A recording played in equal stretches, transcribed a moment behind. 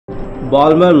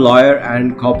Balmer Lawrie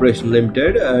Co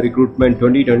Ltd Recruitment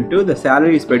 2022. The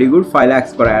salary is pretty good, 5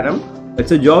 lakhs per annum.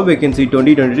 It's a job vacancy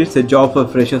 2022. It's a job for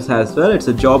freshers as well. It's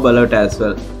a job alert as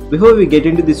well. Before we get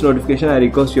into this notification, I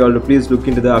request you all to please look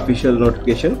into the official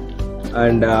notification.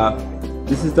 And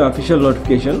this is the official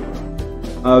notification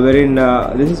wherein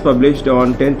this is published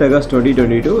on 10th August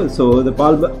 2022. So the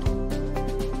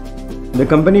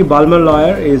company Balmer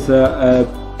Lawrie is a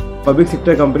public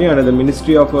sector company under the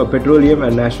Ministry of Petroleum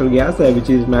and Natural Gas,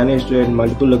 which is managed in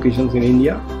multiple locations in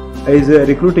India. Is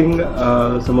recruiting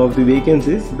some of the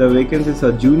vacancies. The vacancies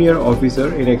are junior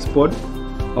officer in export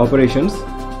operations.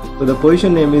 So the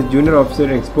position name is junior officer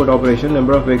in export operation.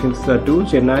 Number of vacancies are 2.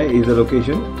 Chennai is the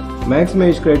location. Maximum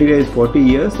age criteria is 40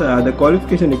 years. The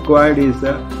qualification required is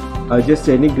just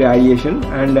any graduation,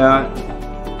 and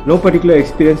no particular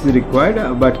experience is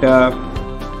required. But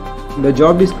the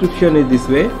job description is this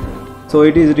way. So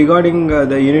it is regarding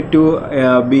you need to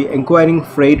be inquiring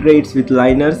freight rates with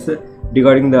liners,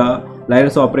 regarding the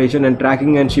liners operation and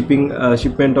tracking and shipping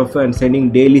shipment of and sending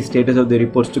daily status of the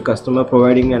reports to customer,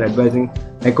 providing and advising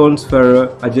accounts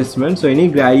for adjustment. So any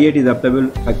graduate is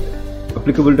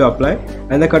applicable to apply,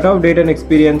 and the cutoff date and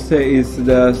experience is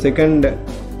the 2nd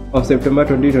of September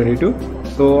 2022.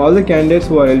 So all the candidates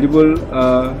who are eligible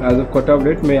as of cutoff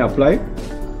date may apply,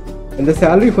 and the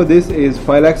salary for this is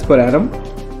 5 lakhs per annum.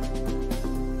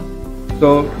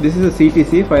 So this is a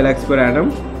CTC, 5 lakhs per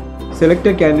annum.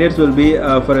 Selected candidates will be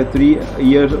for a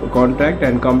 3-year contract,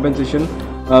 and compensation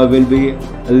will be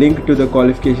linked to the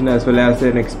qualification as well as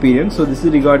an experience. So this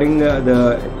is regarding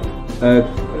the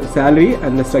salary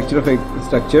and the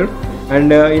structure.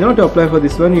 And in order to apply for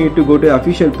this one, you need to go to the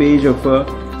official page of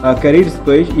careers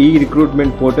page,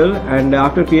 e-recruitment portal, and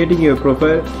after creating your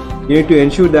profile, you need to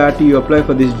ensure that you apply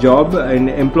for this job in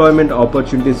employment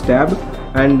opportunities tab.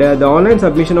 And the online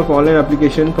submission of online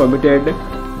application permitted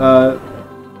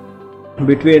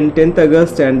between 10th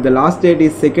August and the last date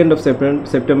is 2nd of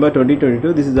September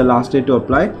 2022. This is the last date to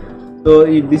apply. So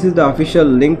this is the official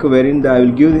link wherein I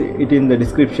will give it in the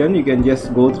description. You can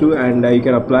just go through and you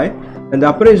can apply. And the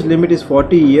upper age limit is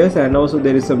 40 years, and also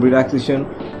there is some relaxation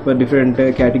for different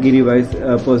category wise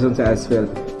persons as well.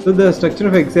 So the structure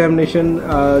of examination,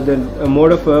 the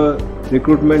mode of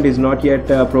recruitment is not yet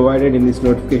provided in this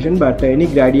notification, but any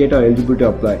graduate are eligible to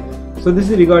apply. So this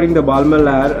is regarding the Balmer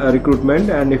Lawrie recruitment,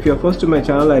 and if you are first to my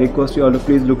channel, I request you all to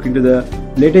please look into the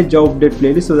latest job update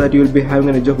playlist so that you will be having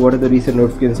an idea of what are the recent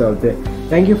notifications out there.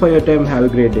 Thank you for your time. Have a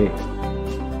great day.